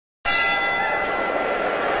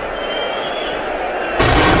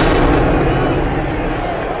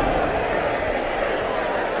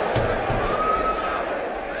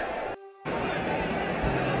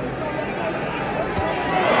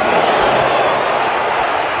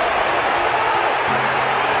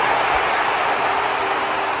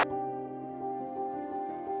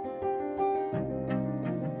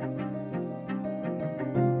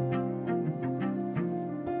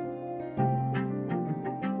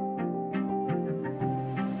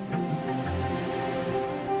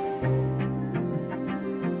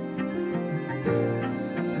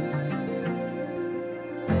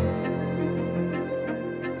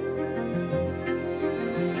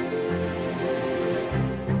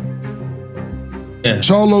Yeah.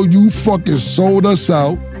 Charlo, you fucking sold us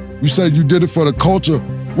out. You said you did it for the culture.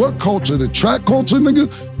 What culture? The track culture,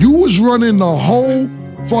 nigga? You was running the whole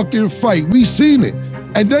fucking fight. We seen it.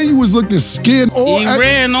 And then you was looking scared. He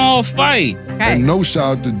ran all fight. And no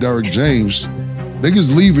shout out to Derrick James.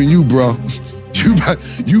 Niggas leaving you, bro.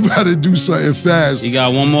 You better do something fast. You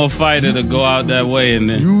got one more fighter to go out that way, and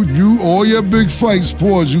then you all your big fights,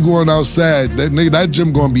 pause. You going outside. That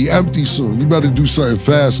gym gonna be empty soon. You better do something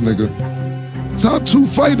fast, nigga. Top 2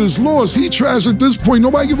 fighters lost. He trash at this point.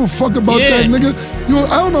 Nobody give a fuck about that, nigga.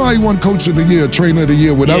 I don't know how he won Coach of the Year, Trainer of the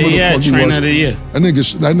Year, whatever the fuck he was. Trainer of the Year. That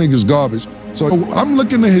nigga's garbage. So I'm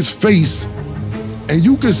looking at his face, and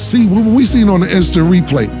you can see when we seen on the instant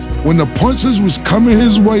replay when the punches was coming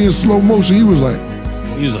his way in slow motion. He was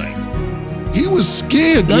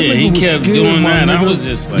scared. That nigga was kept scared, doing my that. nigga. I was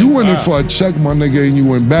just like, you went in for a check, my nigga, and you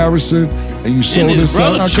were embarrassing, and you sold this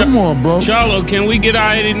out. Now, come on, bro. Charlo, can we get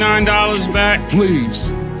our $89 back?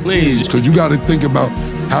 Please. Please. Because you got to think about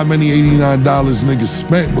how many $89 niggas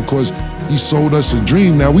spent because he sold us a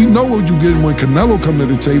dream. Now, we know what you getting when Canelo come to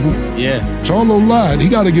the table. Yeah. Charlo lied. He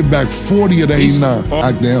got to get back 40 of the 89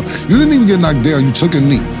 knocked down. You didn't even get knocked down. You took a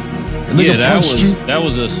knee. That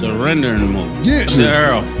was a surrendering move. Yeah. To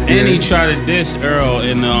Earl. And he tried to diss Earl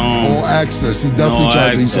in the All Access. He definitely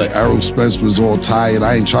tried to. He said Errol Spence was all tired.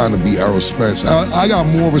 I ain't trying to be Errol Spence. I got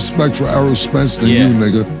more respect for Errol Spence than you,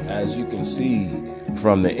 nigga. As you can see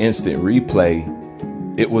from the instant replay,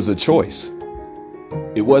 it was a choice.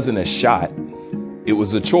 It wasn't a shot. It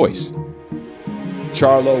was a choice.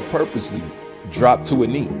 Charlo purposely dropped to a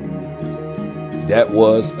knee. That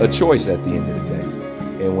was a choice at the end of the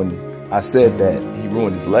day. And when I said that he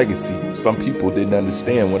ruined his legacy, some people didn't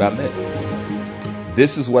understand what I meant.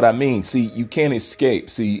 This is what I mean. See, you can't escape.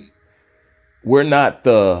 See, we're not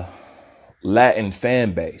the Latin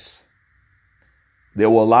fan base that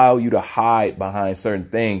will allow you to hide behind certain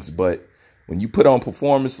things. But when you put on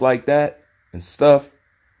performance like that and stuff,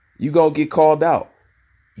 you're going to get called out.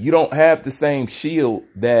 You don't have the same shield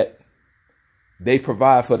that they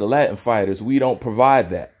provide for the Latin fighters. We don't provide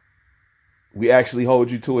that. We actually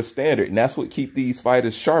hold you to a standard. And that's what keep these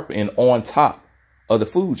fighters sharp and on top of the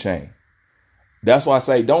food chain. That's why I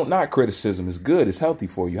say don't knock criticism. It's good. It's healthy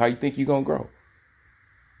for you. How you think you're going to grow?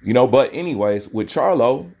 You know, but anyways, with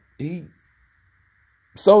Charlo, he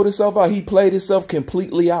sold himself out. He played himself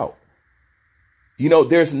completely out. You know,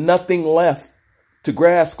 there's nothing left to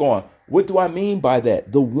grasp on. What do I mean by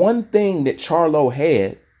that? The one thing that Charlo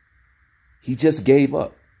had, he just gave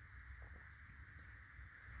up.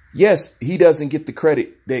 Yes, he doesn't get the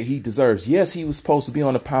credit that he deserves. Yes, he was supposed to be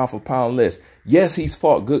on the pound for pound list. Yes, he's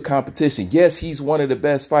fought good competition. Yes, he's one of the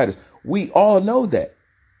best fighters. We all know that.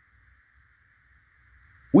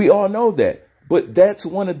 We all know that. But that's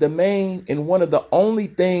one of the main and one of the only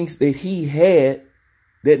things that he had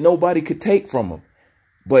that nobody could take from him.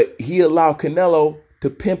 But he allowed Canelo to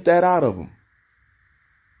pimp that out of him.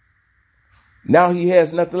 Now he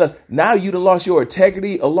has nothing left. Now you done lost your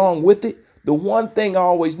integrity along with it. The one thing I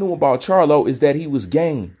always knew about Charlo is that he was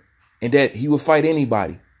game and that he would fight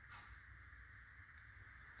anybody.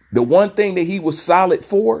 The one thing that he was solid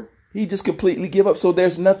for, he just completely give up. So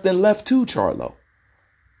there's nothing left to Charlo.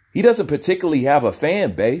 He doesn't particularly have a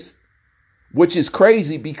fan base, which is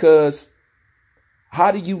crazy because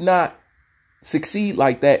how do you not succeed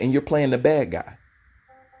like that and you're playing the bad guy?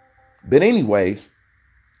 But anyways,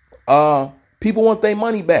 people want their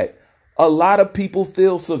money back. A lot of people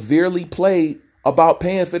feel severely played about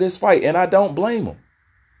paying for this fight, and I don't blame them.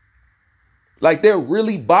 Like, they're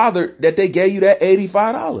really bothered that they gave you that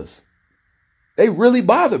 $85. They really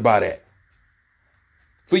bothered by that.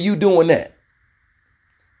 For you doing that.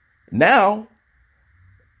 Now,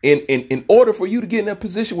 in order for you to get in a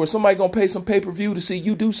position where somebody gonna pay some pay-per-view to see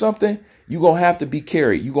you do something, you're gonna have to be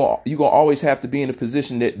carried. You're gonna always have to be in a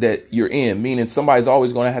position that you're in, meaning somebody's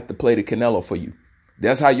always gonna have to play the Canelo for you.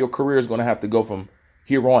 That's how your career is gonna have to go from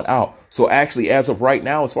here on out. So actually, as of right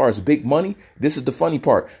now, as far as big money, this is the funny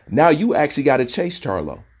part. Now you actually got to chase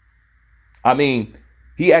Charlo. I mean,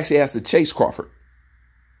 he actually has to chase Crawford.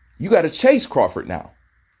 You got to chase Crawford now.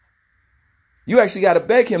 You actually got to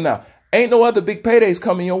beg him now. Ain't no other big paydays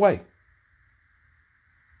coming your way.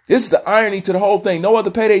 This is the irony to the whole thing. No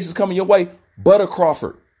other paydays is coming your way but a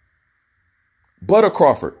Crawford. But a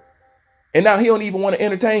Crawford. And now he don't even want to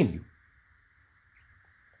entertain you.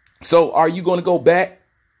 So are you going to go back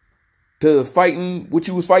to fighting what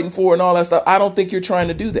you was fighting for and all that stuff? I don't think you're trying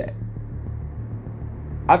to do that.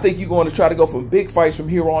 I think you're going to try to go for big fights from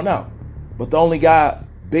here on out. But the only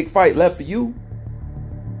big fight left for you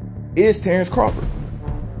is Terrence Crawford.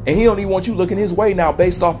 And he don't even want you looking his way now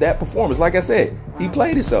based off that performance. Like I said, he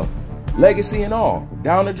played himself. Legacy and all,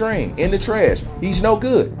 down the drain, in the trash. He's no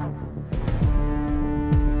good.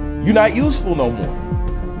 You're not useful no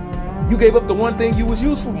more. You gave up the one thing you was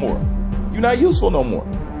useful for. You're not useful no more.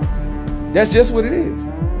 That's just what it is.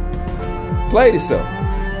 Played itself.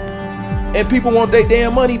 And people want their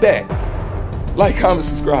damn money back. Like, comment,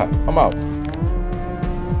 subscribe. I'm out.